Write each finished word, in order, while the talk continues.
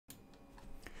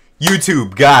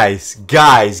YouTube, guys,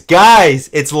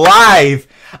 it's live.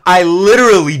 I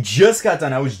literally just got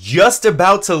done. I was just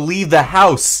about to leave the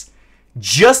house.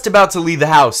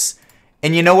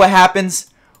 And you know what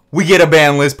happens? We get a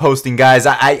ban list posting, guys.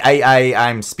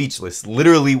 I'm speechless.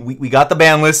 Literally, we got the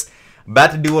ban list.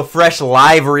 About to do a fresh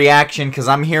live reaction because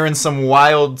I'm hearing some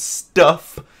wild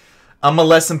stuff. I'm gonna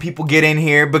let some people get in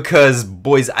here because,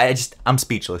 boys, I'm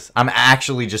speechless. I'm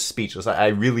actually just speechless. I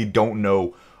really don't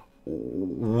know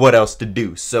what else to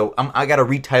do. So I gotta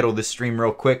retitle this stream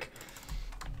real quick.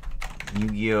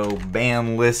 Yu-Gi-Oh!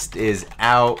 Ban list is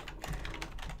out.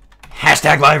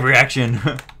 Hashtag live reaction.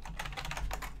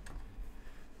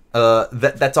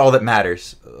 That's all that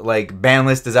matters. Like, ban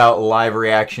list is out, live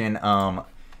reaction.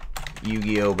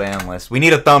 Yu-Gi-Oh! Ban list. We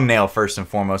need a thumbnail first and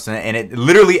foremost, and it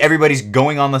literally everybody's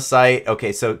going on the site.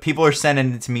 Okay, so people are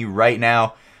sending it to me right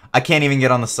now. I can't even get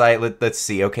on the site. Let's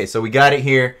see. Okay, so we got it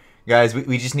here. Guys,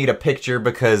 we just need a picture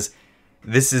because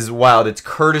this is wild. It's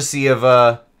courtesy of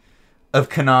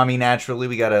Konami, naturally.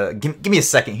 We gotta... Give me a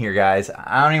second here, guys.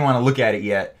 I don't even want to look at it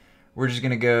yet. We're just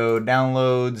gonna go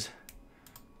downloads.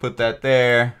 Put that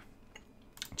there.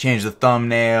 Change the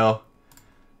thumbnail.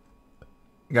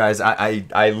 Guys,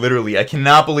 I literally... I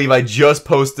cannot believe I just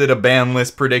posted a ban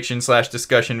list prediction /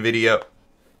 discussion video.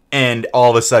 And all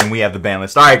of a sudden, we have the ban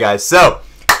list. Alright, guys. So,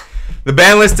 the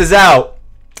ban list is out.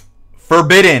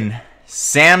 Forbidden,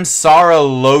 Samsara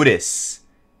Lotus.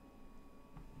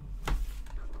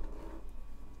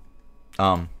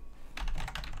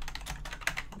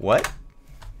 What?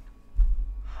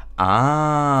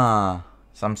 Samsara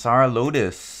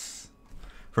Lotus.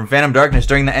 From Phantom Darkness,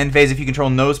 during the end phase, if you control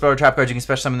no spell or trap cards, you can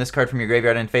special summon this card from your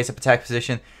graveyard and face up attack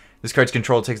position. This card's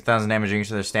control takes 1,000 damage during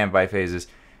each of their standby phases.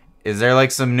 Is there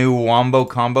like some new wombo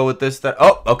combo with this?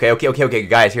 Oh, okay,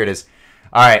 guys, here it is.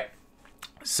 All right.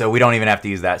 So we don't even have to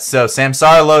use that. So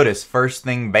Samsara Lotus, first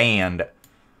thing banned.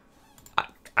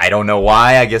 I don't know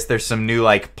why. I guess there's some new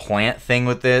like plant thing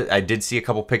with it. I did see a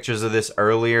couple pictures of this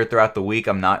earlier throughout the week.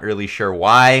 I'm not really sure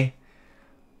why.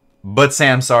 But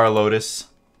Samsara Lotus.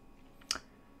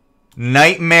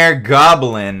 Nightmare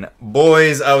Goblin.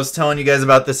 Boys, I was telling you guys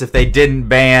about this. If they didn't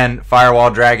ban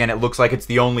Firewall Dragon, it looks like it's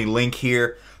the only link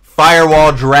here.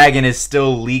 Firewall Dragon is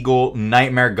still legal.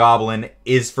 Nightmare Goblin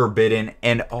is forbidden.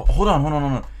 And oh, hold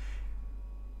on.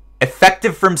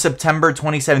 Effective from September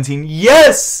 2017.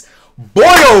 Yes!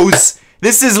 Boyos!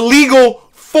 This is legal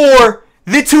for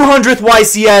the 200th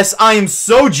YCS. I am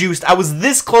so juiced. I was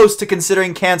this close to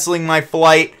considering canceling my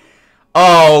flight.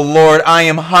 Oh, Lord. I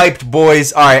am hyped,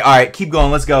 boys. All right. Keep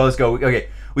going. Let's go. Okay.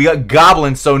 We got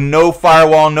Goblin, so no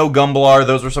Firewall, no Gumblar.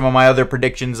 Those were some of my other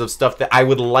predictions of stuff that I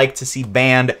would like to see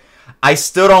banned. I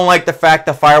still don't like the fact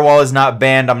that Firewall is not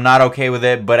banned. I'm not okay with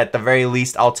it, but at the very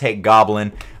least, I'll take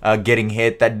Goblin getting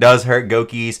hit. That does hurt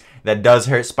Gokis. That does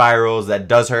hurt Spirals. That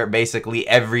does hurt basically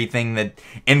everything that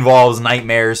involves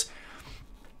nightmares.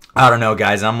 I don't know,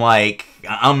 guys.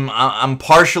 I'm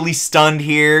partially stunned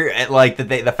here at like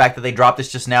the fact that they dropped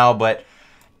this just now, but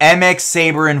MX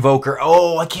Saber Invoker.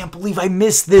 Oh, I can't believe I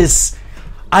missed this.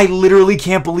 I literally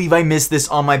can't believe I missed this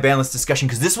on my ban list discussion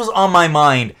because this was on my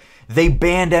mind. They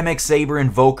banned MX Saber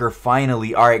Invoker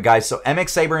finally. All right, guys. So MX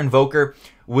Saber Invoker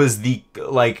was the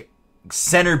like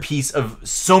centerpiece of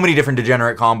so many different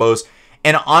degenerate combos,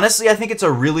 and honestly, I think it's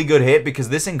a really good hit because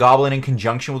this and Goblin in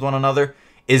conjunction with one another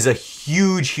is a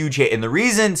huge hit. And the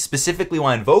reason specifically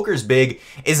why Invoker's big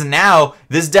is now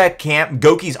this deck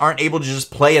Gokis aren't able to just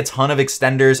play a ton of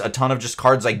extenders, a ton of just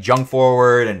cards like Junk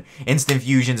Forward and Instant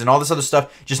Fusions and all this other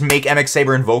stuff. Just make MX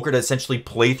Saber Invoker to essentially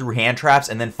play through hand traps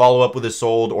and then follow up with a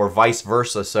Sold or vice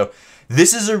versa. So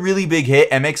this is a really big hit.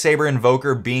 MX Saber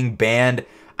Invoker being banned.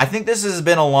 I think this has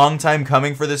been a long time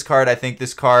coming for this card. I think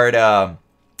this card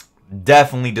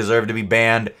definitely deserved to be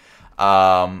banned.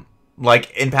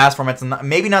 Like in past formats,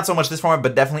 maybe not so much this format,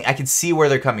 but definitely I can see where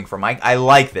they're coming from. I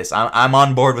like this. I'm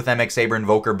on board with MX Saber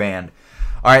Invoker banned.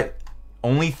 All right,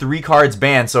 only 3 cards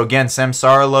banned. So again,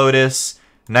 Samsara Lotus,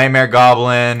 Nightmare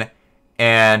Goblin,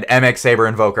 and MX Saber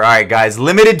Invoker. All right, guys,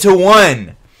 limited to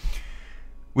 1.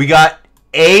 We got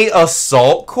a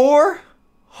Assault Core.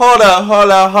 Hold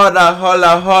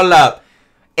up.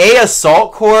 A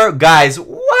Assault Core, guys.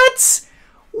 What?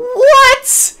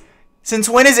 Since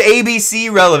when is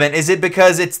ABC relevant? Is it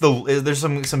because it's there's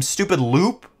some stupid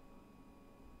loop?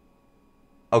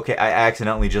 Okay, I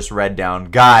accidentally just read down.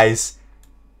 Guys,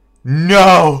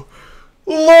 no.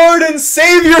 Lord and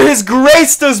Savior has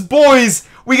graced us, boys.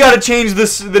 We gotta change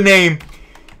the name.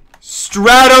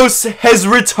 Stratos has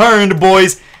returned,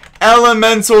 boys.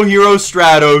 Elemental Hero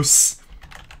Stratos.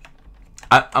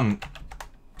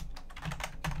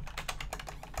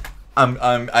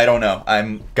 I don't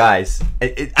know. Guys,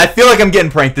 I feel like I'm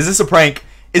getting pranked. Is this a prank?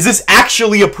 Is this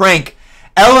actually a prank?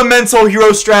 Elemental Hero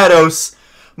Stratos,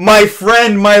 my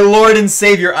friend, my lord and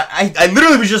savior. I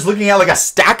literally was just looking at like a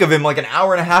stack of him like an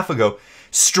hour and a half ago.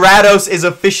 Stratos is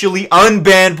officially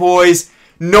unbanned, boys.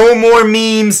 No more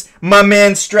memes. My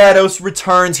man Stratos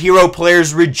returns. Hero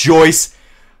players rejoice.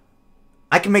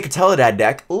 I can make a Teledad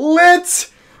deck.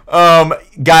 Lit!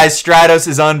 Guys, Stratos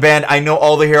is unbanned. I know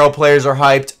all the hero players are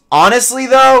hyped. Honestly,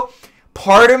 though,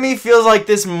 part of me feels like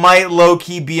this might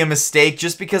low-key be a mistake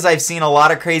just because I've seen a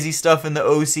lot of crazy stuff in the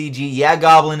OCG. Yeah,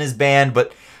 Goblin is banned,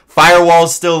 but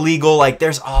Firewall's still legal. Like,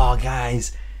 there's... Oh,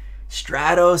 guys.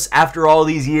 Stratos, after all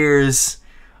these years...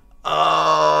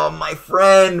 Oh, my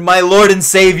friend, my lord and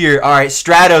savior. All right,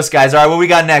 Stratos, guys. All right, what we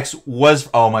got next was...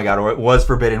 Oh, my God, was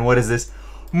forbidden. What is this?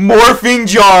 Morphing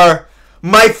Jar.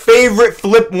 My favorite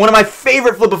flip, one of my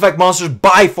favorite flip effect monsters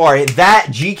by far. That,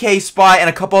 GK Spy, and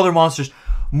a couple other monsters.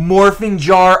 Morphing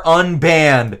Jar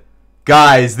unbanned.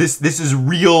 Guys, this is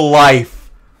real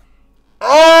life.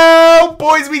 Oh,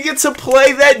 boys, we get to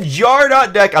play that Jar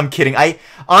deck. I'm kidding.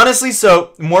 Honestly,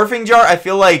 so, Morphing Jar, I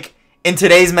feel like in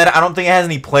today's meta, I don't think it has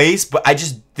any place, but I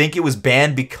just think it was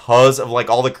banned because of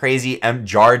like all the crazy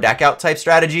Jar deck out type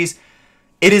strategies.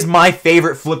 It is my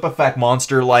favorite flip effect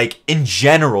monster, like, in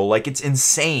general. Like, it's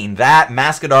insane. That,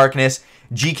 Mask of Darkness,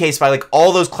 GK Spy, like,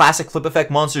 all those classic flip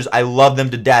effect monsters, I love them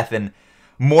to death. And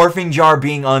Morphing Jar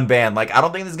being unbanned, like, I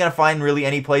don't think this is going to find really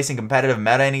any place in competitive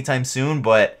meta anytime soon,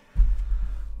 but...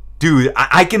 Dude,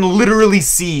 I can literally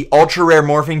see ultra rare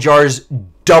Morphing Jars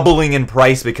doubling in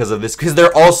price because of this, because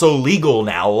they're also legal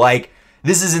now. Like...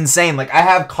 This is insane. Like, I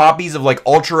have copies of, like,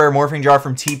 Ultra Rare Morphing Jar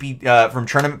from from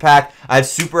Tournament Pack. I have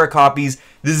super rare copies.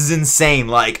 This is insane.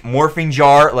 Like, Morphing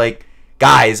Jar, like,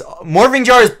 guys, Morphing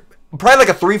Jar is probably like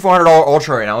a $300-400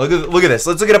 Ultra right now. Look at this.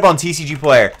 Let's look it up on TCG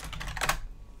Player.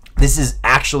 This is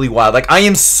actually wild. Like, I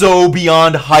am so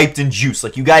beyond hyped and juiced.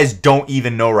 Like, you guys don't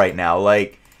even know right now.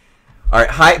 Like, all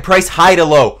right, price high to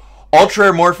low. Ultra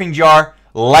Rare Morphing Jar,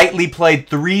 lightly played,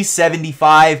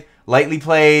 $375. Lightly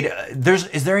played.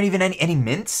 Is there even any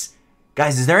mints?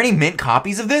 Guys, is there any mint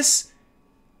copies of this?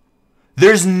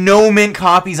 There's no mint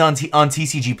copies on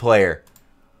TCG Player.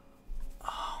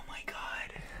 Oh my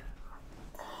god.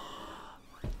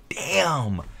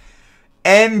 Damn.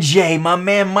 MJ, my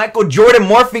man Michael Jordan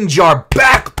Morphing Jar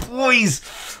back, boys.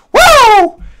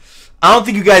 Woo! I don't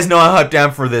think you guys know how hyped I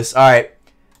am for this. All right.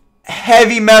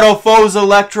 Heavy Metal Foes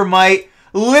Electromite.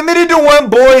 Limited to 1,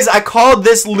 boys. I called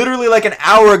this literally like an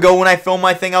hour ago when I filmed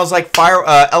my thing. I was like,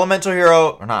 Elemental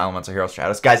Hero, or not Elemental Hero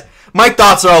Stratos. Guys, my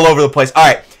thoughts are all over the place. All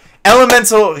right.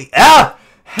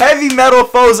 Heavy Metal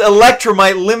Foes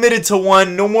Electromite, limited to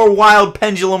 1. No more wild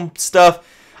pendulum stuff.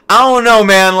 I don't know,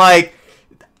 man. Like,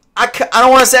 I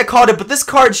don't want to say I called it, but this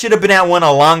card should have been at 1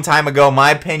 a long time ago, in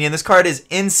my opinion. This card is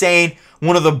insane.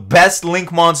 One of the best Link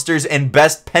monsters and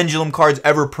best pendulum cards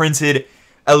ever printed.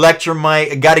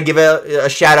 Electromite. Got to give a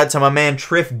shout out to my man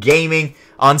Triff Gaming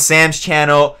on Sam's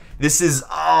channel. This is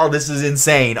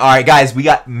insane. All right, guys, we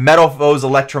got Metal Foes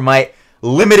Electromite,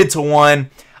 limited to 1.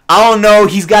 I don't know.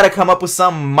 He's got to come up with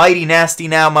something mighty nasty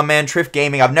now, my man Triff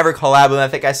Gaming. I've never collabed with him. I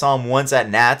think I saw him once at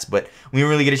Nats, but we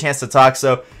didn't really get a chance to talk.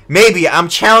 So maybe I'm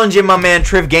challenging my man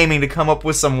Triff Gaming to come up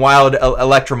with some wild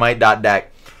Electromite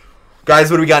deck. Guys,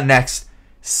 what do we got next?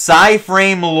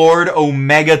 Psyframe Lord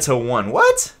Omega to 1.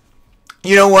 What?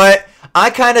 You know what?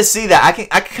 I kind of see that. I can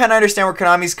kind of understand where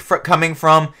Konami's coming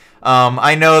from.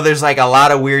 I know there's like a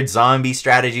lot of weird zombie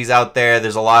strategies out there.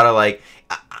 There's a lot of like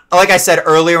I said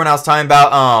earlier when I was talking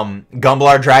about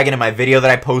Gumblar Dragon in my video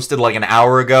that I posted like an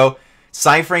hour ago.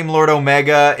 Psyframe Lord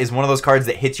Omega is one of those cards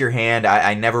that hits your hand.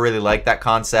 I never really liked that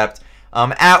concept.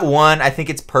 At 1, I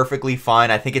think it's perfectly fine.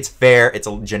 I think it's fair. It's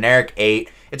a generic 8.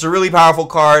 It's a really powerful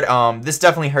card. This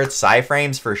definitely hurts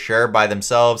Psyframes for sure by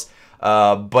themselves.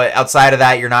 But outside of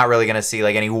that, you're not really going to see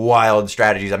like any wild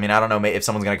strategies. I mean, I don't know if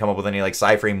someone's going to come up with any like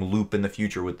Psyframe loop in the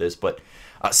future with this, but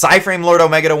Psyframe Lord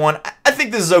Omega to 1, I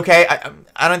think this is okay.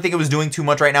 I don't think it was doing too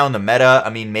much right now in the meta. I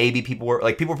mean, maybe people were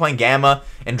playing Gamma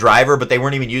and Driver, but they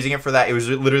weren't even using it for that. It was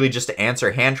literally just to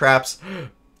answer hand traps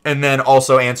and then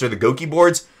also answer the Goki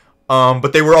boards.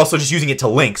 But they were also just using it to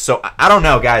link. So I don't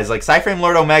know, guys. Like Psyframe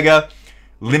Lord Omega,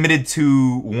 limited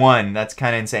to 1. That's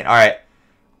kind of insane. All right.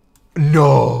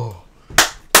 No.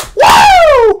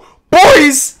 Woo!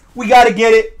 Boys, we gotta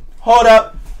get it. Hold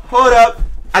up.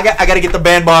 I gotta get the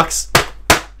band box.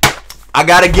 I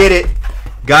gotta get it.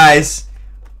 Guys,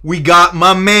 we got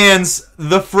my man's,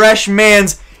 the fresh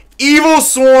man's Evil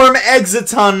Swarm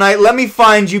Exiton Knight. Let me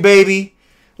find you, baby.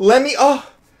 Woo!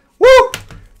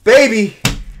 Baby,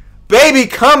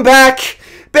 come back.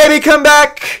 Baby, come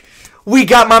back. We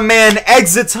got my man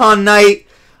Exiton Knight.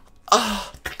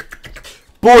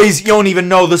 Boys, you don't even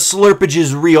know. The slurpage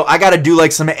is real. I gotta do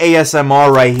like some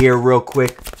ASMR right here real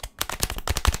quick.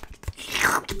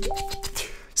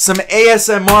 Some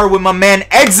ASMR with my man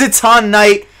Exiton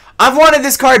Knight. I've wanted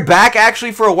this card back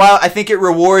actually for a while. I think it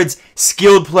rewards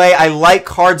skilled play. I like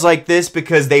cards like this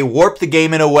because they warp the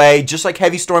game in a way, just like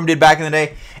Heavy Storm did back in the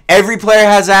day. Every player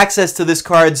has access to this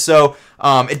card, so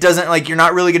it doesn't, like, you're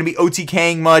not really going to be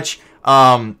OTKing much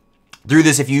through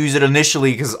this if you use it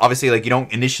initially, because obviously, like, you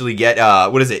don't initially get,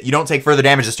 you don't take further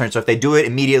damage this turn, so if they do it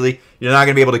immediately, you're not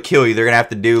going to be able to kill you. They're going to have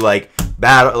to do, like,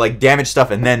 damage stuff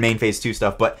and then main phase 2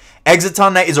 stuff. But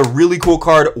Exiton Knight is a really cool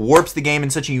card, warps the game in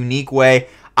such a unique way.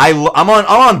 I'm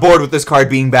on board with this card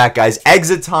being back, guys.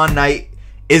 Exiton Knight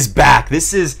is back.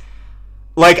 This is,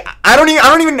 like, I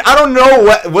don't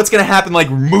know what's gonna happen, like,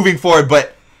 moving forward.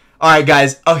 But all right,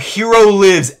 guys, a hero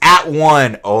lives at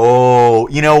 1. Oh,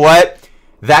 you know what?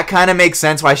 That kind of makes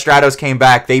sense why Stratos came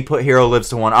back. They put hero lives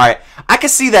to 1. All right, I can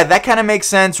see that. That kind of makes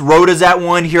sense. Rhoda's at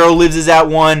 1. Hero lives is at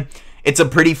 1. It's a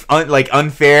pretty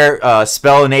unfair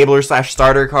spell enabler /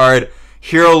 starter card.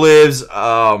 Hero lives,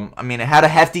 I mean, it had a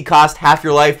hefty cost, half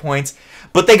your life points,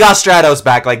 but they got Stratos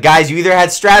back. Like, guys, you either had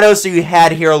Stratos or you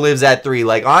had Hero lives at 3.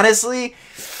 Like, honestly,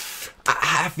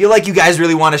 I feel like you guys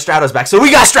really wanted Stratos back. So we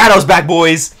got Stratos back,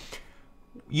 boys.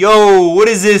 Yo, what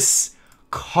is this?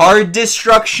 Card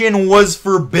destruction was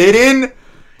forbidden?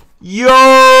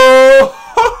 Yo,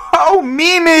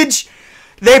 memeage.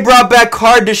 They brought back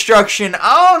card destruction.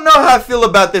 I don't know how I feel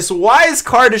about this. Why is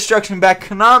card destruction back?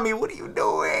 Konami, what are you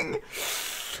doing?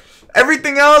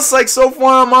 Everything else, like, so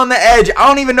far I'm on the edge. I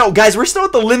don't even know. Guys, we're still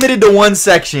at the limited to 1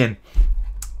 section.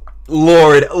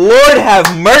 Lord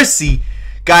have mercy.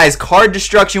 Guys, card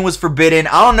destruction was forbidden.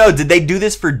 I don't know. Did they do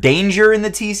this for danger in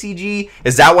the TCG?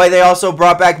 Is that why they also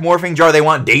brought back Morphing Jar? They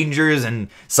want dangers and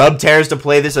sub-tears to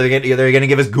play this? Or they're going to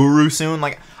give us Guru soon?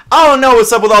 Like, I don't know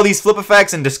what's up with all these flip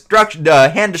effects and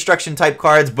hand destruction type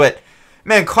cards, but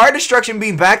man, card destruction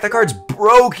being back, that card's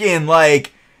broken.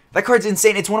 Like, that card's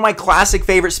insane. It's one of my classic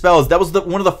favorite spells. That was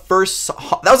one of the first.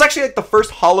 That was actually like the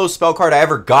first holo spell card I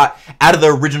ever got out of the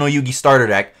original Yu-Gi starter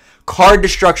deck. Card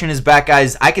destruction is back,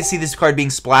 guys. I can see this card being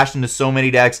splashed into so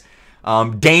many decks.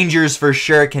 Dangers for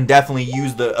sure can definitely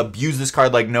abuse this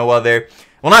card like no other.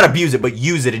 Well, not abuse it, but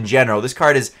use it in general. This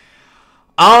card is.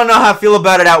 I don't know how I feel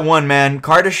about it at 1, man.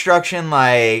 Card destruction,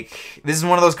 like, this is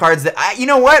one of those cards that, you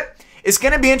know what? It's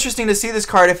going to be interesting to see this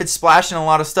card if it's splashing a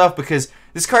lot of stuff, because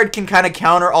this card can kind of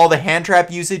counter all the hand trap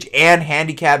usage and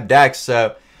handicap decks.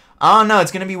 So, I don't know.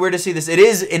 It's going to be weird to see this. It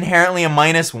is inherently a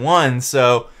 -1,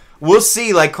 so we'll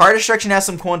see. Like, card destruction has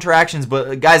some cool interactions,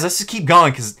 but guys, let's just keep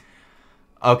going, because,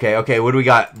 okay, what do we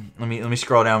got? Let me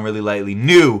scroll down really lightly.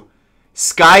 New.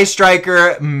 Sky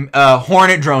Striker,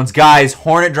 Hornet Drones. Guys,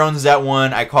 Hornet Drones is at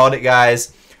 1. I called it,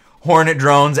 guys. Hornet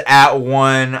Drones at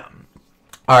 1.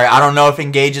 Alright, I don't know if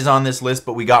Engage is on this list,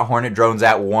 but we got Hornet Drones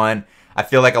at 1. I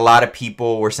feel like a lot of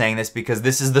people were saying this because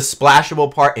this is the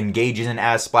splashable part. Engage isn't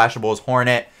as splashable as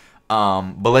Hornet.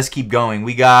 But let's keep going.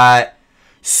 We got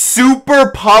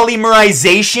Super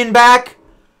Polymerization back.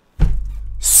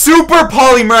 Super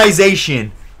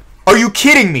Polymerization. Are you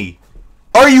kidding me?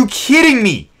 Are you kidding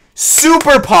me?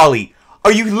 Super Poly.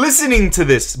 Are you listening to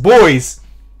this, boys?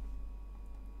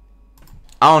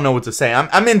 I don't know what to say.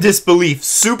 I'm in disbelief.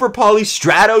 Super Poly,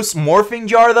 Stratos, Morphing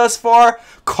Jar thus far.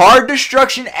 Card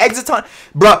destruction, Exiton.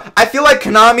 Bro, I feel like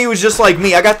Konami was just like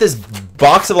me. I got this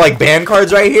box of, like, band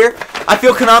cards right here. I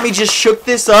feel Konami just shook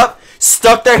this up,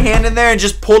 stuck their hand in there, and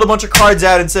just pulled a bunch of cards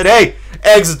out and said, hey,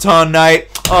 Exiton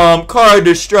Knight, card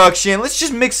destruction. Let's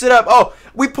just mix it up. Oh,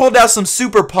 we pulled out some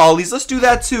Super Polys. Let's do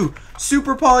that too.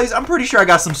 Super Polys. I'm pretty sure I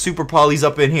got some Super Polys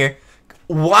up in here.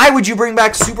 Why would you bring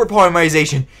back Super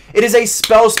Polymerization? It is a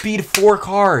spell speed 4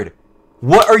 card.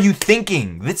 What are you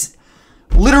thinking? This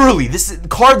literally,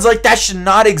 cards like that should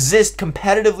not exist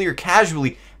competitively or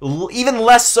casually, even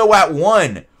less so at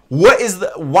 1.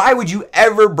 Why would you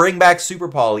ever bring back Super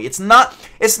Poly? It's not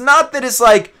that it's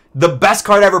like the best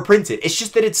card ever printed. It's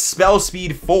just that it's spell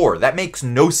speed 4. That makes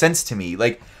no sense to me.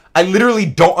 Like, I literally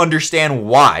don't understand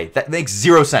why. That makes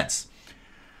 0 sense.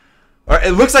 Alright,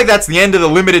 it looks like that's the end of the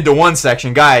limited to 1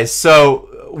 section, guys.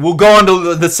 So we'll go on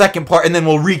to the second part, and then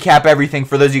we'll recap everything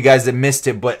for those of you guys that missed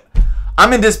it. But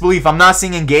I'm in disbelief. I'm not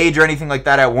seeing Engage or anything like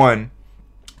that at 1.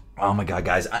 Oh my god,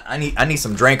 guys. I need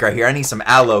some drink right here. I need some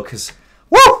aloe, because,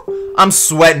 woo! I'm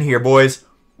sweating here, boys.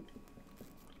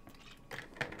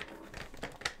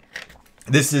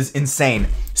 This is insane.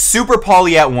 Super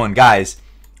Poly at 1, guys.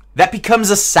 That becomes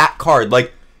a SAT card.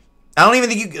 Like, I don't even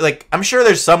think you, like, I'm sure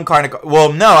there's some kind of,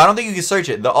 well, no, I don't think you can search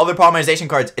it. The other polymerization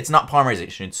cards, it's not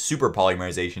polymerization, it's super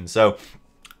polymerization. So,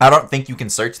 I don't think you can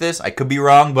search this. I could be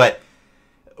wrong, but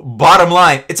bottom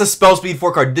line, it's a spell speed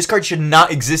 4 card. This card should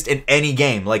not exist in any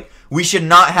game. Like, we should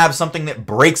not have something that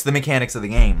breaks the mechanics of the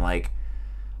game. Like,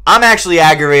 I'm actually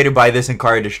aggravated by this in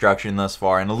card destruction thus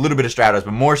far, and a little bit of Stratos,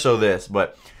 but more so this.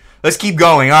 But let's keep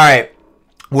going. All right,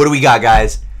 what do we got,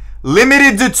 guys?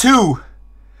 Limited to 2.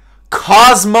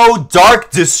 Cosmo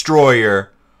Dark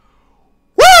Destroyer.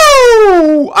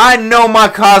 Woo! I know my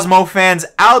Cosmo fans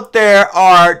out there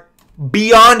are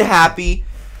beyond happy.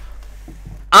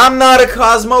 I'm not a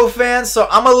Cosmo fan, so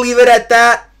I'm going to leave it at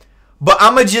that. But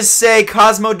I'm going to just say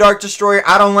Cosmo Dark Destroyer.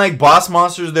 I don't like boss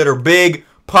monsters that are big,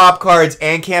 pop cards,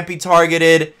 and can't be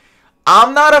targeted.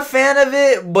 I'm not a fan of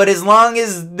it, but as long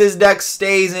as this deck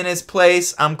stays in its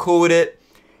place, I'm cool with it.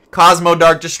 Cosmo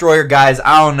Dark Destroyer, guys,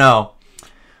 I don't know.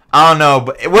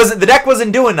 But the deck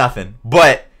wasn't doing nothing.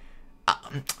 But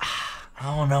I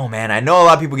don't know, man. I know a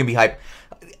lot of people can be hyped.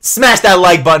 Smash that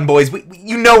like button, boys.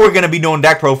 You know we're gonna be doing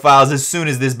deck profiles as soon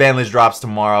as this ban list drops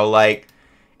tomorrow. Like,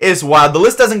 it's wild. The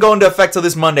list doesn't go into effect till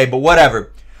this Monday, but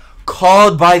whatever.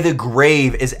 Called by the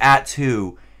Grave is at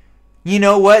 2. You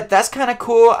know what? That's kind of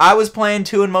cool. I was playing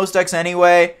 2 in most decks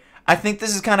anyway. I think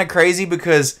this is kind of crazy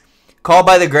because Called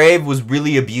by the Grave was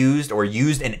really abused or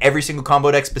used in every single combo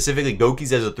deck, specifically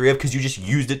Goki's as a 3-of, because you just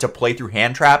used it to play through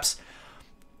hand traps.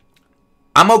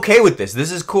 I'm okay with this.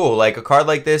 This is cool. Like, a card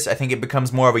like this, I think it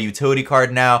becomes more of a utility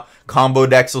card now. Combo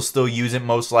decks will still use it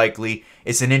most likely.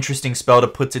 It's an interesting spell to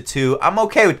put to 2. I'm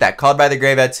okay with that. Called by the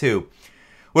Grave at 2.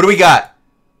 What do we got?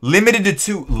 Limited to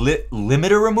 2.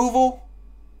 Limiter removal?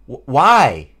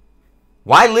 Why?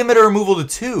 Why limiter removal to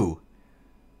 2?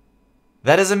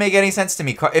 That doesn't make any sense to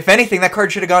me. If anything, that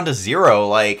card should have gone to 0.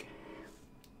 Like,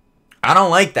 I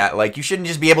don't like that. Like, you shouldn't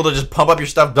just be able to just pump up your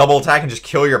stuff, double attack, and just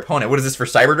kill your opponent. What is this, for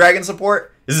Cyber Dragon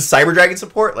support? Is this Cyber Dragon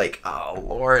support? Like, oh,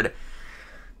 Lord.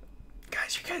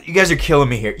 Guys, you guys are killing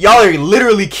me here. Y'all are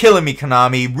literally killing me,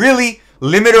 Konami. Really?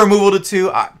 Limiter removal to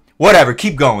 2? Whatever,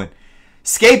 keep going.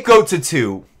 Scapegoat to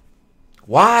 2.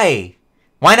 Why?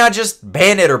 Why not just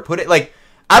ban it or put it, like,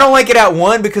 I don't like it at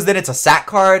 1 because then it's a sack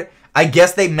card. I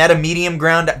guess they met a medium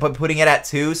ground by putting it at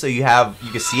 2 so you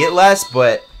can see it less,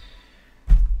 but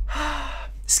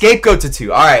Scapegoat to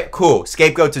 2. All right, cool.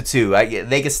 Scapegoat to 2.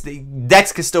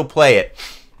 Decks can still play it.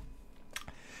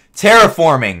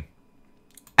 Terraforming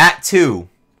at 2.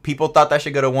 People thought that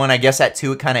should go to 1. I guess at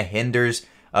 2 it kind of hinders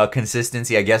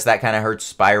consistency. I guess that kind of hurts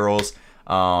spirals.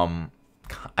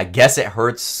 I guess it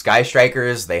hurts Sky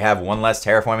Strikers. They have 1 less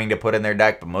terraforming to put in their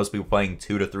deck, but most people playing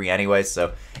 2 to 3 anyway,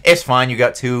 so it's fine. You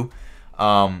got 2.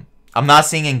 I'm not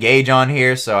seeing Engage on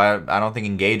here, so I don't think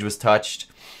Engage was touched.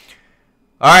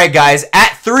 Alright, guys,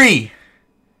 at 3.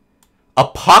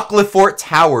 Apocryphort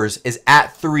Towers is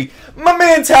at 3. My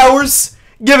man Towers!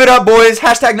 Give it up, boys.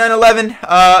 Hashtag 911.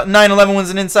 911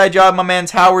 was an inside job. My man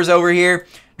Towers over here.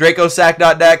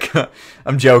 DracoSack.deck.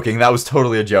 I'm joking. That was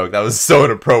totally a joke. That was so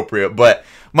inappropriate. But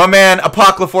my man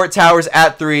Apocryphort Towers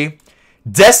at 3.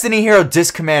 Destiny Hero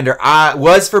Disc Commander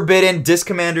was forbidden. Disc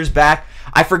Commander's back.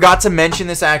 I forgot to mention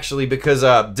this actually because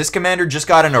Disc Commander just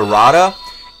got an errata.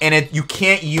 And you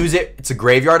can't use it. It's a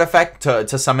graveyard effect to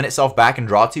summon itself back and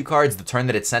draw 2 cards the turn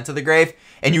that it's sent to the grave.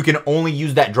 And you can only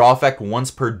use that draw effect once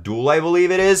per duel, I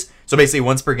believe it is. So basically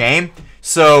once per game.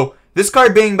 So this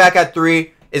card being back at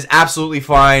 3 is absolutely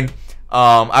fine.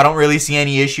 I don't really see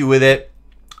any issue with it.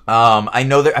 I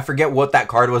know that I forget what that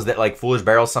card was that like Foolish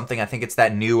Barrel something. I think it's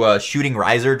that new Shooting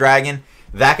Riser Dragon.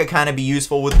 That could kind of be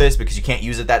useful with this because you can't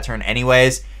use it that turn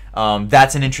anyways.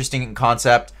 That's an interesting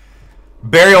concept.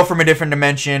 Burial from a Different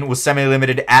Dimension was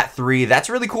semi-limited at 3. That's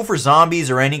really cool for zombies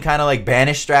or any kind of like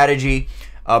banish strategy.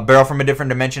 Burial from a Different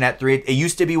Dimension at 3. It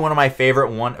used to be one of my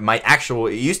favorite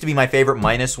it used to be my favorite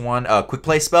 -1 quick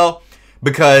play spell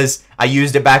because I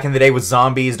used it back in the day with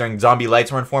zombies during Zombie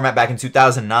Lightsworn format back in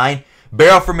 2009.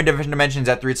 Burial from a Different Dimension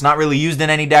at 3. It's not really used in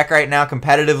any deck right now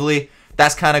competitively.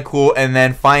 That's kind of cool. And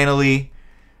then finally,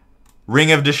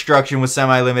 Ring of Destruction was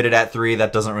semi-limited at 3.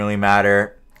 That doesn't really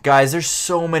matter. Guys, there's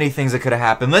so many things that could have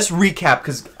happened. Let's recap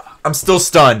because I'm still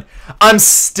stunned. I'm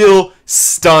still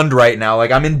stunned right now.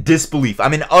 Like, I'm in disbelief.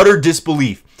 I'm in utter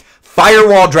disbelief.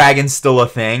 Firewall Dragon's still a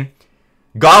thing.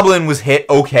 Goblin was hit.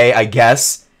 Okay, I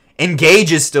guess.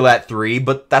 Engage is still at 3,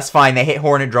 but that's fine. They hit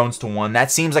Hornet Drones to 1.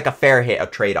 That seems like a fair hit, a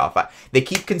trade-off. They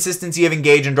keep consistency of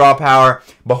Engage and draw power,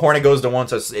 but Hornet goes to 1,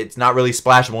 so it's not really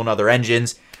splashable in other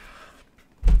engines.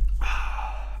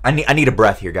 I need a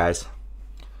breath here, guys.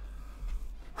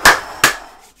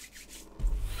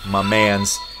 My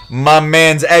man's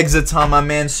Exiton, my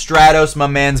man's Stratos, my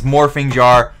man's Morphing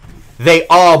Jar. They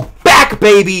all back,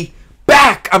 baby,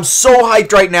 back. I'm so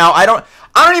hyped right now. I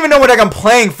don't even know what deck I'm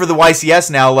playing for the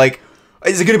YCS now. Like,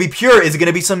 is it gonna be pure? Is it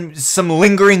gonna be some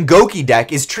lingering Goki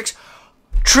deck? Is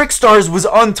Trickstars was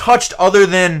untouched other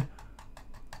than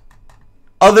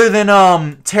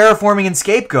Terraforming and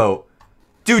Scapegoat.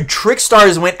 Dude,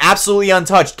 Trickstars went absolutely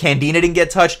untouched. Candina didn't get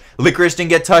touched. Licorice didn't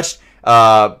get touched.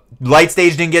 Light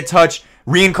Stage didn't get touched.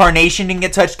 Reincarnation didn't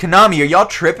get touched. Konami, are y'all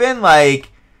tripping?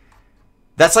 Like,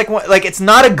 that's like it's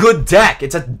not a good deck.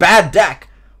 It's a bad deck.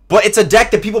 But it's a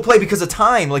deck that people play because of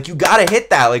time. Like, you gotta hit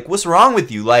that. Like, what's wrong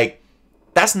with you? Like,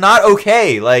 that's not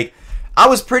okay. Like, I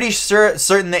was pretty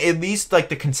certain that at least, like,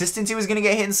 the consistency was gonna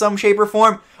get hit in some shape or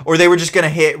form. Or they were just gonna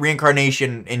hit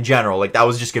Reincarnation in general. Like, that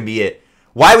was just gonna be it.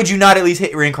 Why would you not at least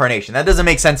hit Reincarnation? That doesn't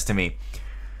make sense to me.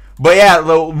 But yeah,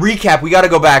 little recap. We got to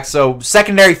go back. So,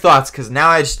 secondary thoughts, because now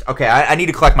I need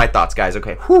to collect my thoughts, guys.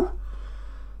 Okay. Whew.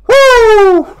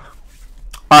 Woo!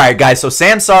 Alright, guys. So,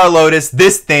 Samsara Lotus,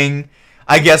 this thing,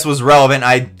 I guess, was relevant.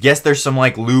 I guess there's some,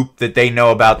 like, loop that they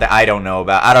know about that I don't know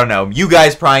about. I don't know. You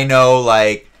guys probably know,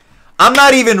 like, I'm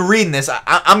not even reading this.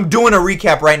 I'm doing a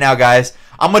recap right now, guys.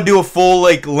 I'm going to do a full,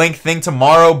 like, length thing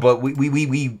tomorrow, but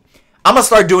I'm going to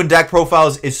start doing deck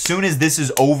profiles as soon as this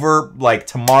is over, like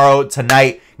tomorrow,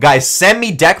 tonight. Guys, send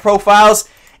me deck profiles,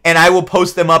 and I will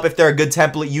post them up if they're a good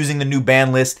template using the new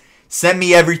ban list. Send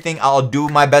me everything. I'll do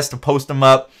my best to post them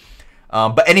up.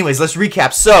 But anyways, let's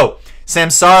recap. So,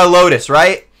 Samsara Lotus,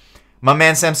 right? My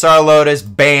man Samsara Lotus,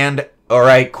 banned. All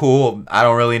right, cool. I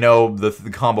don't really know the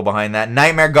combo behind that.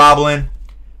 Nightmare Goblin.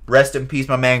 Rest in peace,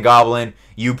 my man Goblin.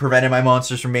 You prevented my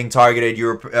monsters from being targeted.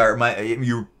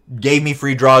 You gave me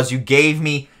free draws. You gave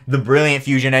me the Brilliant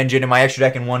Fusion Engine and my extra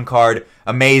deck in one card.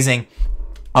 Amazing.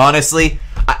 Honestly,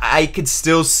 I could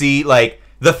still see, like,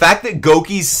 the fact that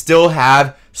Gokis still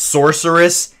have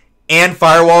Sorceress and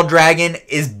Firewall Dragon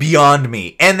is beyond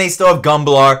me. And they still have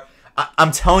Gumblar.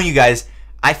 I'm telling you guys,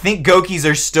 I think Gokis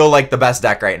are still, like, the best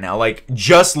deck right now. Like,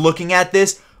 just looking at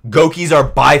this, Gokis are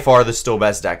by far the still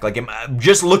best deck. Like,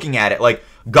 just looking at it, like,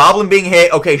 Goblin being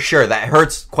hit, okay, sure, that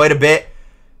hurts quite a bit.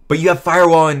 But you have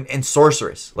Firewall and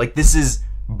Sorceress. Like, this is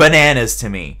bananas to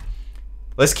me.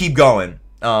 Let's keep going.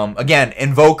 Again,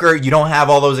 Invoker, you don't have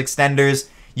all those extenders.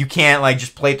 You can't, like,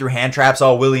 just play through hand traps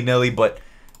all willy-nilly. But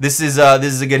this is a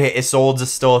good hit. Isolde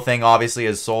is still a thing, obviously.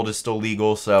 Isolde is still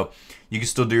legal, so you can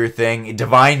still do your thing.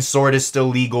 Divine Sword is still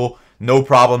legal. No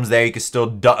problems there. You can still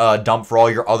dump for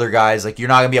all your other guys. Like, you're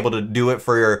not going to be able to do it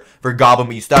for Goblin,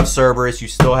 but you still have Cerberus. You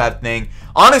still have Thing.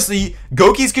 Honestly,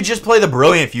 Gokis could just play the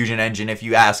Brilliant Fusion Engine if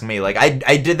you ask me. Like,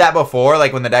 I did that before,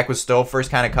 like, when the deck was still first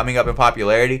kind of coming up in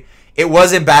popularity. It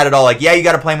wasn't bad at all. Like, yeah, you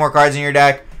got to play more cards in your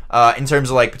deck in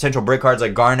terms of, like, potential brick cards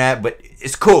like Garnet, but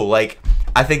it's cool. Like,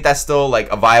 I think that's still,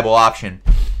 like, a viable option.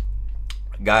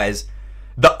 Guys,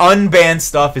 the unbanned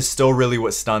stuff is still really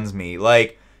what stuns me.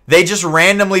 Like, they just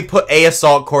randomly put a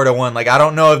Assault Core to 1. Like, I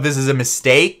don't know if this is a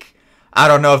mistake. I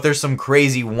don't know if there's some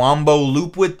crazy wombo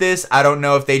loop with this. I don't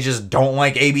know if they just don't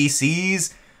like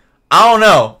ABCs. I don't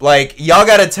know. Like, y'all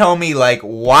gotta tell me, like,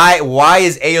 why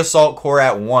is a Assault Core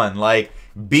at 1? Like,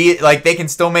 like, they can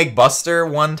still make Buster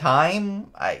one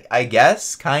time, I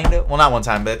guess, kind of. Well, not one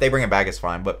time, but if they bring it back, it's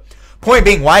fine. But point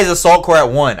being, why is Assault Core at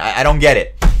 1? I don't get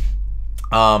it.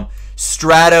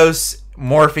 Stratos,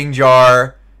 Morphing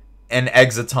Jar, and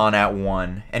Exaton at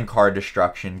 1, and Card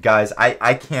Destruction. Guys,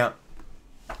 I can't.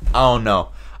 I don't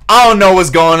know. I don't know what's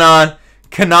going on.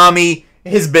 Konami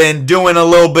has been doing a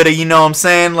little bit of, you know what I'm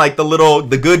saying, like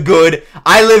the good.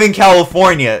 I live in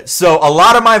California, so a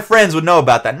lot of my friends would know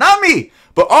about that. Not me,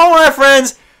 but all my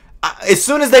friends, as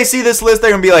soon as they see this list,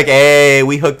 they're going to be like, hey,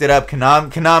 we hooked it up.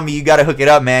 Konami, you got to hook it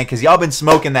up, man, because y'all been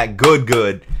smoking that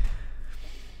good.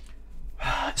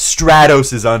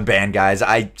 Stratos is unbanned, guys.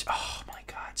 Oh my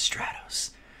god,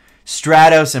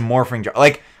 Stratos and Morphing Jar.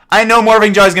 Like, I know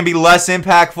Morphing Jar is going to be less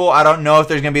impactful. I don't know if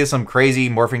there's going to be some crazy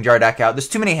Morphing Jar deck out. There's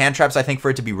too many hand traps, I think, for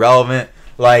it to be relevant.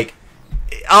 Like,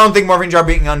 I don't think Morphing Jar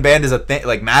being unbanned is a thing,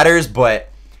 like, matters, but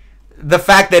the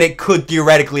fact that it could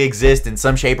theoretically exist in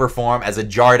some shape or form as a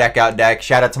jar deck out deck.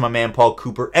 Shout out to my man Paul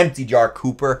Cooper, Empty Jar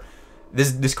Cooper.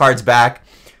 This card's back.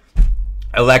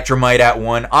 Electromite at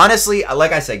 1. Honestly,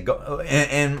 like I said,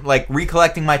 and like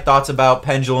recollecting my thoughts about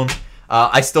Pendulums,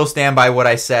 I still stand by what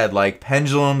I said. Like,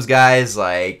 Pendulums, guys,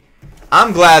 like,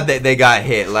 I'm glad that they got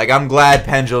hit. Like, I'm glad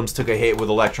Pendulums took a hit with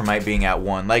Electromite being at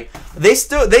 1. Like, they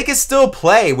can still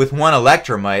play with 1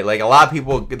 Electromite. Like, a lot of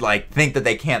people like think that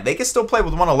they can't. They can still play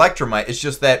with 1 Electromite. It's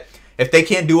just that if they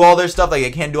can't do all their stuff, like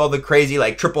they can't do all the crazy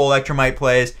like triple Electromite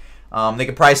plays, they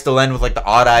could probably still end with like the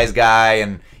Odd Eyes guy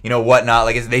and, you know, whatnot.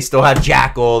 Like, they still have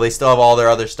Jackal. They still have all their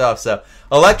other stuff. So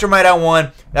Electromite at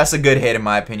 1, that's a good hit in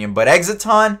my opinion. But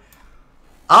Exaton,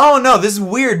 I don't know. This is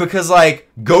weird because, like,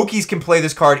 Gokis can play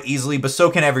this card easily, but so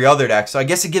can every other deck. So I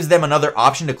guess it gives them another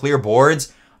option to clear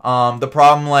boards. The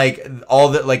problem, like,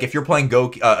 if you're playing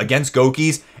against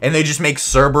Gokis and they just make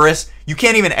Cerberus, you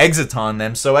can't even Exiton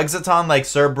them. So Exiton, like,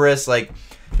 Cerberus, like,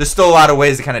 there's still a lot of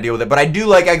ways to kind of deal with it. But I do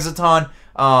like Exiton.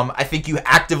 I think you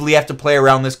actively have to play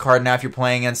around this card now if you're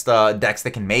playing against decks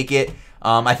that can make it.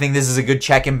 I think this is a good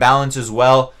check and balance as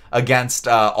well against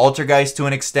Altergeist to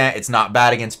an extent. It's not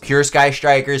bad against pure Sky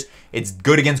Strikers. It's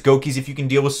good against Gokis if you can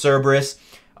deal with Cerberus.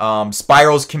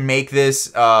 Spirals can make this.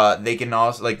 They can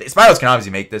also, like, Spirals can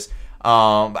obviously make this.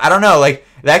 I don't know, like,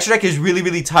 the extra deck is really,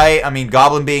 really tight. I mean,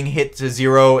 Goblin being hit to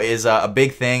 0 is a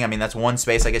big thing. I mean, that's one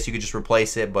space. I guess you could just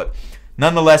replace it, but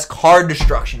nonetheless, card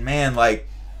destruction, man, like,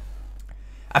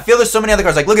 I feel there's so many other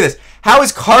cards. Like, look at this. How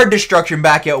is card destruction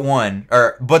back at 1?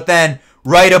 But then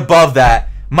right above that,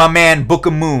 my man Book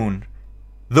of Moon,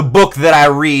 the book that I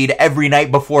read every night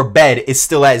before bed, is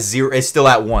still at 0. Is still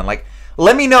at 1. Like,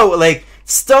 let me know. Like,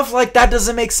 stuff like that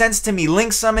doesn't make sense to me.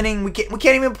 Link summoning. We can't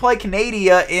even play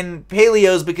Canadia in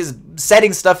Paleos because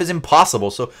setting stuff is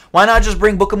impossible. So why not just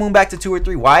bring Book of Moon back to 2 or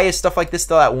 3? Why is stuff like this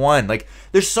still at 1? Like,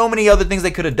 there's so many other things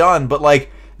they could have done, but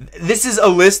like, this is a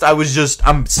list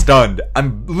I'm stunned.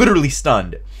 I'm literally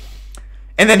stunned.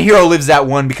 And then Hero lives at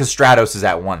 1 because Stratos is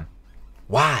at 1.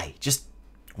 Why? Just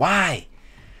why?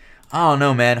 I don't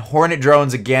know, man. Hornet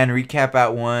Drones again. Recap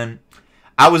at 1.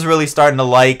 I was really starting to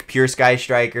like pure Sky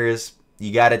Strikers.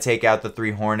 You got to take out the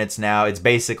 3 Hornets now. It's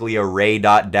basically a Ray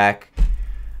dot deck.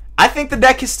 I think the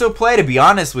deck can still play, to be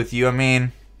honest with you. I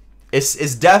mean,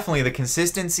 it's definitely, the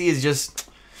consistency is just,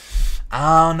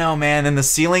 I don't know, man. And the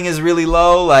ceiling is really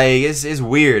low. Like, it's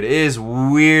weird. It is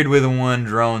weird with 1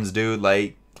 drones, dude.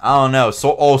 Like, I don't know.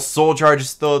 Soul Charge is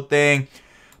still a thing.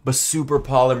 But Super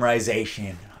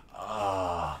Polymerization.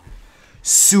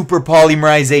 Super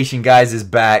Polymerization, guys, is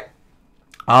back.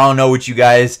 I don't know what you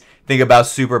guys think about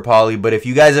Super Poly, but if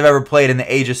you guys have ever played in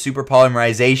the age of Super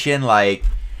Polymerization, like,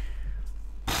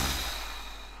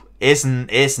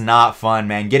 it's not fun,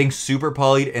 man. Getting Super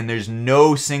Polyed, and there's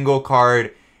no single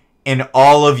card in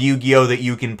all of Yu-Gi-Oh! That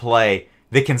you can play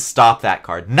that can stop that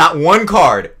card. Not one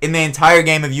card in the entire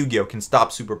game of Yu-Gi-Oh! Can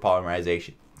stop Super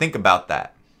Polymerization. Think about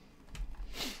that.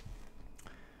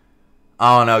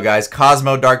 I don't know, guys.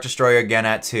 Cosmo Dark Destroyer again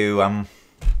at 2.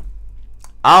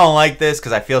 I don't like this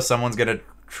because I feel someone's going to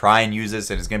try and use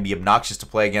this and it's going to be obnoxious to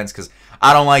play against because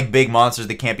I don't like big monsters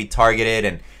that can't be targeted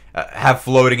and have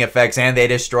floating effects and they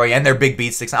destroy and they're big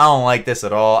beat sticks. I don't like this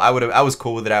at all. I was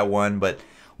cool with it at 1, but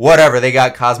whatever. They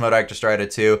got Cosmo Dark Destroyer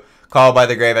at 2. Called by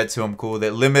the Grave at 2. I'm cool with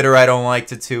it. Limiter I don't like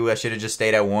to 2. I should have just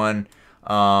stayed at 1.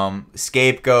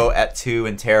 Scapegoat at 2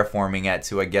 and Terraforming at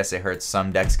 2. I guess it hurts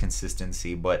some decks'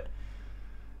 consistency, but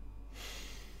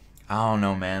I don't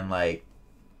know, man. Like,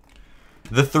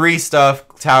 the 3 stuff,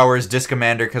 Towers,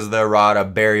 Discommander because of the Errata,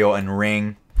 Burial, and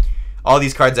Ring. All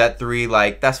these cards at 3,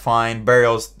 like, that's fine.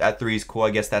 Burial's at 3 is cool. I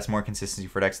guess that's more consistency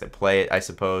for decks that play it, I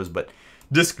suppose. But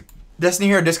Destiny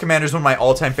Hero Discommander is one of my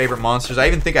all-time favorite monsters. I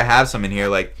even think I have some in here.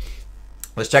 Like,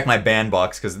 let's check my ban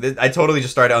box because I totally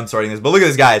just started unsorting this. But look at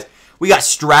this, guys. We got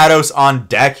Stratos on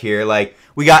deck here. Like,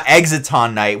 we got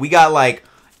Exiton Knight. We got, like,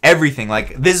 everything.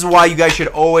 Like, this is why you guys should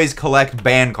always collect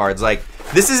ban cards. Like,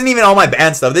 this isn't even all my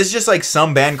ban stuff. This is just like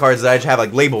some ban cards that I just have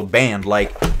like labeled banned.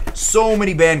 Like, so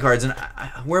many ban cards. And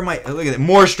where am I? Look at it.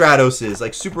 More Stratoses.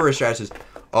 Like, super rare Stratoses.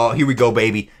 Oh, here we go,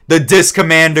 baby. The Disc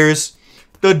Commanders.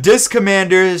 The Disc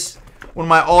Commanders. One of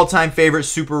my all-time favorite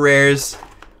super rares.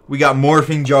 We got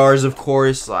Morphing Jars, of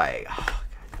course. Like,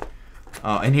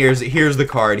 oh, and here's the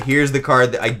card. Here's the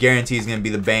card that I guarantee is going to be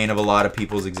the bane of a lot of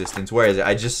people's existence. Where is it?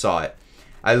 I just saw it.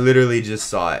 I literally just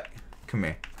saw it. Come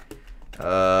here.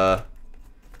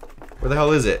 Where the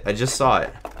hell is it? I just saw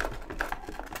it.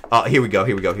 Oh, here we go.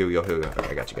 Here we go. Here we go. Here we go. Okay,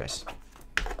 I got you guys.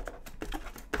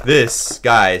 This,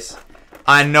 guys,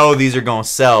 I know these are going to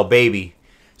sell, baby.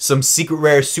 Some secret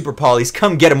rare super polys.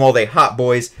 Come get them while they hot,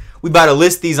 boys. We about to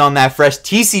list these on that fresh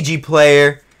TCG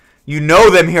player. You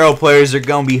know them hero players are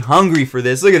going to be hungry for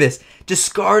this. Look at this.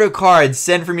 Discard a card.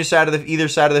 Send from your side of either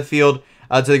side of the field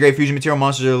to the Great Fusion Material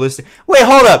monsters that are listed. Wait,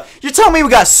 hold up. You're telling me we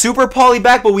got Super Poly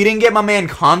back, but we didn't get my man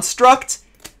Construct?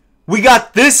 We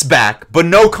got this back, but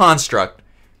no Construct.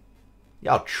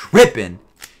 Y'all tripping.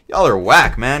 Y'all are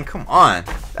whack, man. Come on.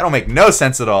 That don't make no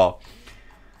sense at all.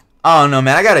 I don't know,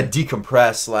 man. I gotta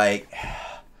decompress. Like,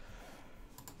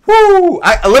 whoo.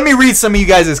 Let me read some of you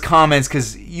guys' comments,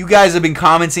 because you guys have been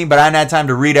commenting, but I haven't had time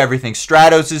to read everything.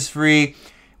 Stratos is free.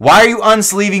 Why are you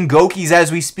unsleeving Gokis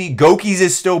as we speak? Gokis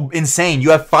is still insane. You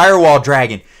have Firewall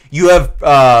Dragon. You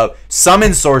have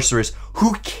Summon Sorceress.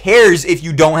 Who cares if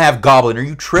you don't have Goblin? Are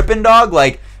you tripping, dog?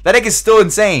 Like, that deck is still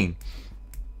insane.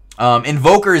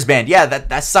 Invoker is banned. Yeah,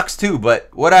 that sucks too, but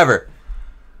whatever.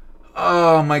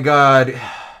 Oh my god.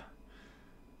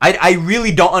 I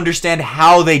really don't understand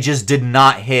how they just did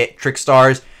not hit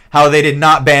Trickstars, how they did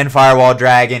not ban Firewall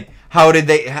Dragon. How did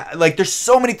they, like, there's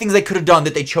so many things they could have done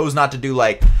that they chose not to do.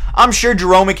 Like, I'm sure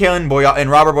Jerome McHale and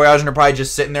Robert Boyajian are probably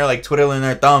just sitting there, like, twiddling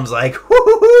their thumbs, like,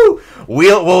 whoo-hoo-hoo,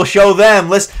 we'll show them.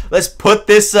 Let's put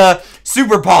this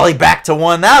Super Poly back to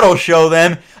 1. That'll show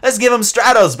them. Let's give them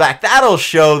Stratos back. That'll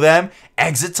show them.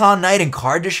 Exiton Knight and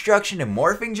Card Destruction and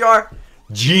Morphing Jar.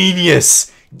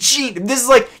 Genius. This is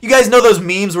like, you guys know those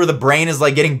memes where the brain is,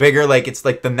 like, getting bigger, like, it's,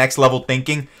 like, the next level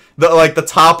thinking? The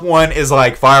top one is,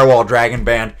 like, Firewall Dragon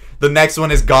banned. The next one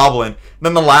is Goblin.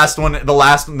 Then the next one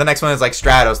is like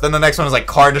Stratos. Then the next one is like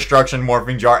Card Destruction,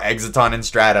 Morphing Jar, Exiton, and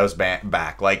Stratos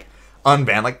back. Like,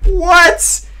 unbanned. Like,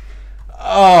 what?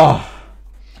 Oh.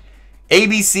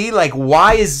 ABC, like,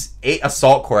 why is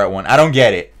Assault Core at 1? I don't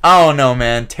get it. I don't know,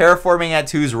 man. Terraforming at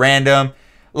 2 is random.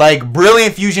 Like,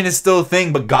 Brilliant Fusion is still a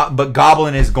thing, but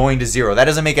Goblin is going to 0. That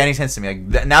doesn't make any sense to me.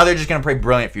 Like, now they're just going to play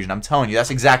Brilliant Fusion. I'm telling you,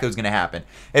 that's exactly what's going to happen.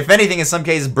 If anything, in some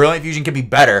cases, Brilliant Fusion could be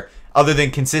better, other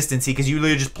than consistency, because you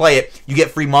literally just play it, you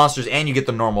get free monsters, and you get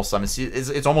the normal summons.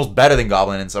 It's almost better than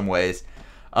Goblin in some ways.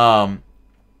 I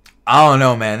don't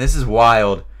know, man. This is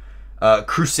wild.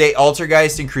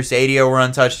 Altergeist and Crusadio were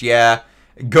untouched, yeah.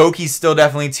 Goki's still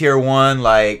definitely tier 1.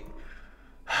 Like,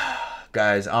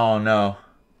 guys, I don't know.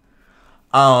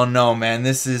 I don't know, man.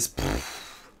 This is...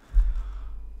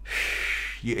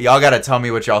 Y'all gotta tell me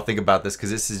what y'all think about this, because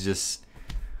this is just...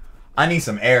 I need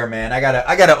some air, man. I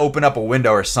gotta open up a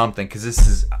window or something, because this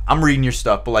is... I'm reading your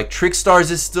stuff, but, like, Trickstars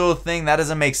is still a thing? That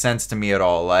doesn't make sense to me at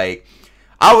all. Like,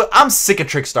 I'm sick of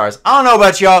Trickstars. I don't know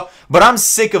about y'all, but I'm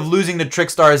sick of losing to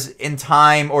Trickstars in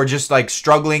time, or just, like,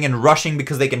 struggling and rushing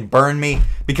because they can burn me,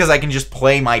 because I can just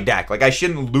play my deck. Like, I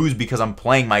shouldn't lose because I'm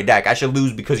playing my deck. I should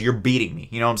lose because you're beating me.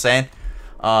 You know what I'm saying?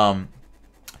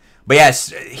 But yes,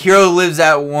 Hero lives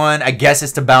at 1. I guess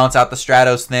it's to balance out the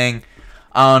Stratos thing.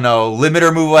 I don't know. Limit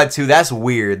removal at 2. That's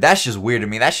weird. That's just weird to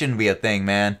me. That shouldn't be a thing,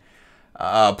 man.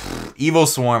 Evil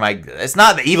Swarm. It's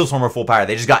not the Evil Swarm or full power.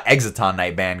 They just got Exiton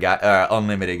Knight banned,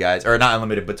 unlimited, guys. Or not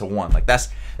unlimited, but to 1. Like, that's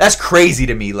crazy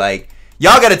to me. Like,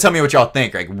 y'all got to tell me what y'all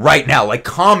think. Like, right now. Like,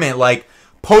 comment. Like,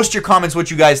 post your comments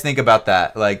what you guys think about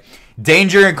that. Like,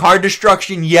 Danger and Card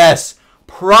Destruction, yes.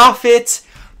 Profit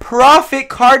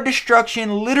Card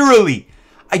Destruction, literally.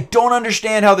 I don't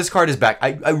understand how this card is back.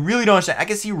 I really don't understand. I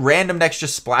can see random decks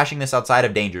just splashing this outside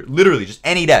of Danger. Literally, just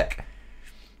any deck.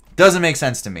 Doesn't make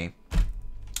sense to me.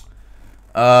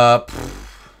 Guys,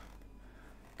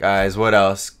 what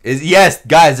else? Yes,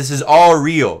 guys, this is all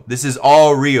real. This is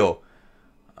all real.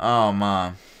 Oh,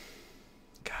 man.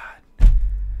 God.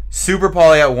 Super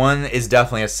Poly at 1 is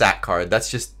definitely a sack card. That's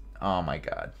just... Oh, my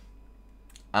God.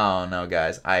 I don't know,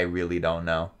 guys. I really don't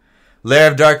know.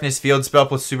 Lair of Darkness Field Spell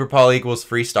plus Super Poly equals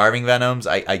free Starving Venoms.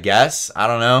 I guess. I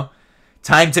don't know.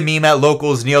 Time to Meme at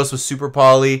Locals. Neos with Super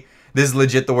Poly. This is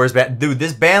legit the worst ban. Dude,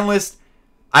 this ban list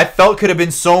I felt could have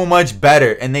been so much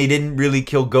better, and they didn't really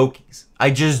kill Gokis.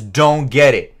 I just don't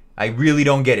get it. I really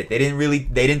don't get it. They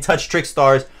didn't touch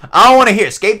Trickstars. I don't want to hear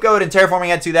it. Scapegoat and Terraforming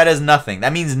at 2, that is nothing.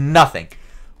 That means nothing.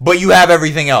 But you have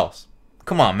everything else.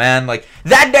 Come on, man. Like,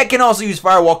 that deck can also use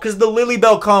Firewall because the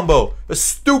Lilybell combo. The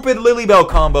stupid Lilybell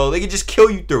combo. They can just kill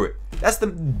you through it. That's the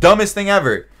dumbest thing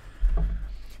ever.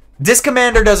 Disc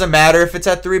Commander doesn't matter if it's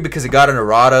at 3 because it got an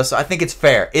errata, so I think it's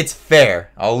fair. It's fair.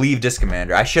 I'll leave Disc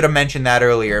Commander. I should have mentioned that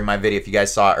earlier in my video if you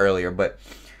guys saw it earlier, but...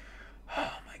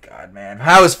 Oh my god, man.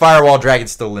 How is Firewall Dragon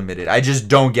still limited? I just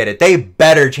don't get it. They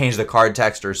better change the card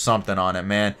text or something on it,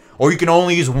 man. Or you can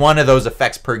only use one of those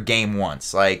effects per game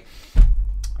once. Like...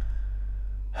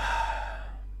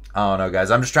 I don't know, guys.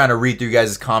 I'm just trying to read through you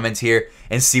guys' comments here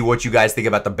and see what you guys think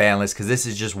about the ban list, because this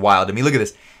is just wild to me. Look at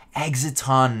this.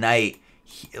 Exiton Knight.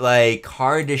 Like,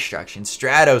 Card Destruction.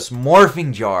 Stratos.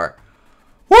 Morphing Jar.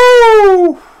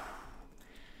 Woo!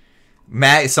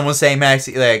 Someone's saying Max,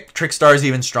 like, Trickstar's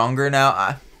even stronger now.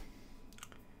 I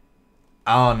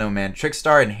don't know, man.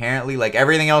 Trickstar inherently, like,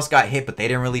 everything else got hit, but they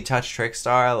didn't really touch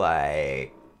Trickstar.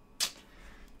 Like,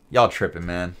 y'all tripping,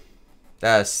 man.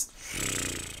 That's...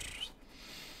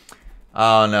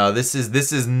 Oh no, this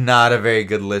is not a very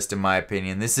good list in my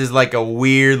opinion. This is like a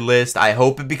weird list. I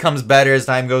hope it becomes better as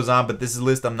time goes on, but this is a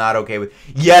list I'm not okay with.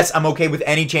 Yes, I'm okay with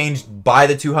any change by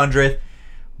the 200th,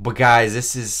 but guys,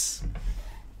 this is...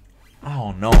 I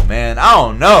don't know, man. I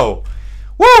don't know.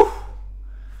 Woo!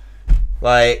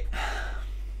 Like,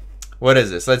 what is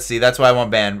this? Let's see. That's why I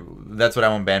want ban. That's what I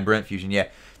want ban. Brent Fusion, yeah.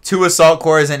 2 Assault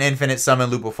Cores and Infinite Summon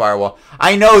Lupo Firewall.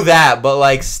 I know that, but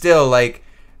like still, like...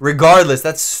 Regardless,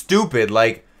 that's stupid.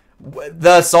 Like,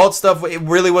 The assault stuff, it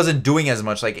really wasn't doing as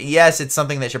much. Like, yes, it's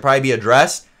something that should probably be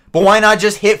addressed, but why not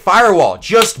just hit Firewall?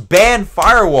 Just ban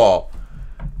Firewall.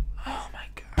 Oh my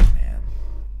god, man.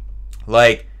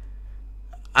 Like,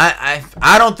 I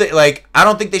don't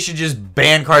think they should just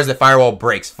ban cards that Firewall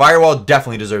breaks. Firewall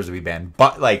definitely deserves to be banned.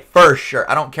 But like, for sure,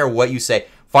 I don't care what you say,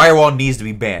 Firewall needs to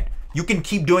be banned. You can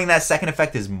keep doing that second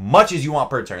effect as much as you want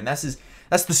per turn. That's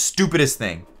the stupidest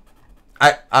thing.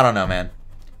 I don't know, man.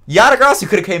 Yada Grassi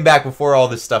could have came back before all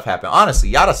this stuff happened. Honestly,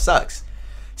 Yada sucks.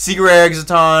 Secret Rare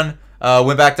Exiton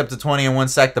went back up to 20 in 1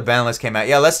 sec. The ban list came out.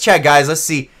 Yeah, let's check, guys. Let's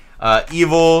see.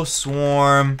 Evil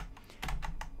Swarm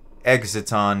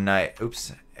Exiton Night.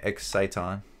 Oops.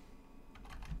 Exiton.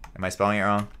 Am I spelling it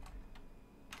wrong?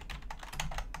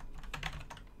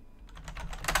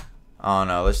 Oh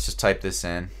no, let's just type this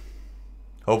in.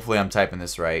 Hopefully I'm typing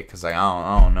this right, because like,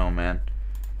 I don't know, man.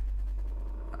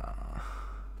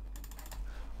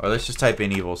 Or let's just type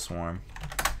in Evil Swarm.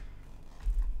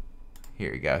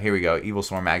 Here we go. Here we go. Evil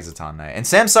Swarm Exiton Night. And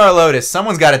Samsara Lotus,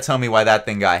 someone's got to tell me why that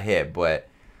thing got hit, but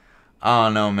I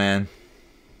don't know, man.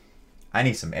 I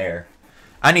need some air.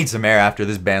 I need some air after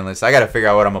this ban list. I got to figure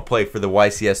out what I'm going to play for the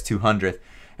YCS 200th.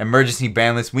 Emergency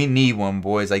ban list. We need one,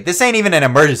 boys. Like, this ain't even an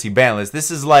emergency ban list.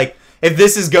 This is like,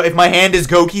 if my hand is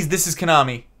Gokis, this is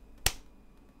Konami.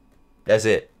 That's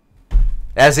it.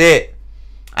 That's it.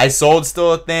 I sold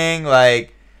still a thing.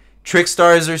 Like, Trick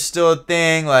Stars are still a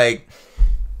thing. Like,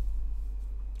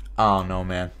 I don't know,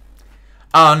 man.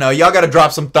 I don't know. Y'all got to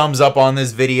drop some thumbs up on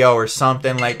this video or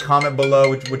something. Like, comment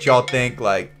below what y'all think.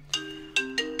 Like,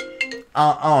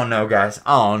 I don't know, guys.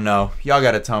 I don't know. Y'all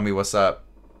got to tell me what's up.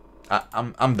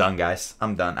 I'm done, guys.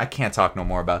 I'm done. I can't talk no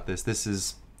more about this.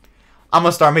 I'm going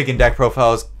to start making deck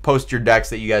profiles. Post your decks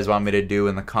that you guys want me to do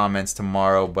in the comments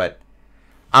tomorrow. But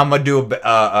I'm going to do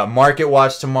a market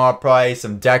watch tomorrow, probably.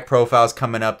 Some deck profiles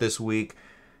coming up this week.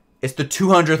 It's the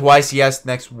 200th YCS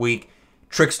next week.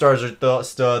 Trick Stars are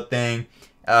still a thing.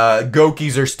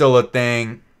 Gokis are still a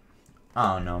thing.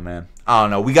 I don't know, man. I don't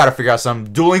know. We got to figure out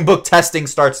something. Dueling book testing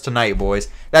starts tonight, boys.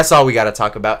 That's all we got to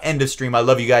talk about. End of stream. I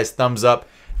love you guys. Thumbs up.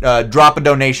 Drop a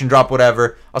donation. Drop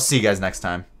whatever. I'll see you guys next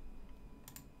time.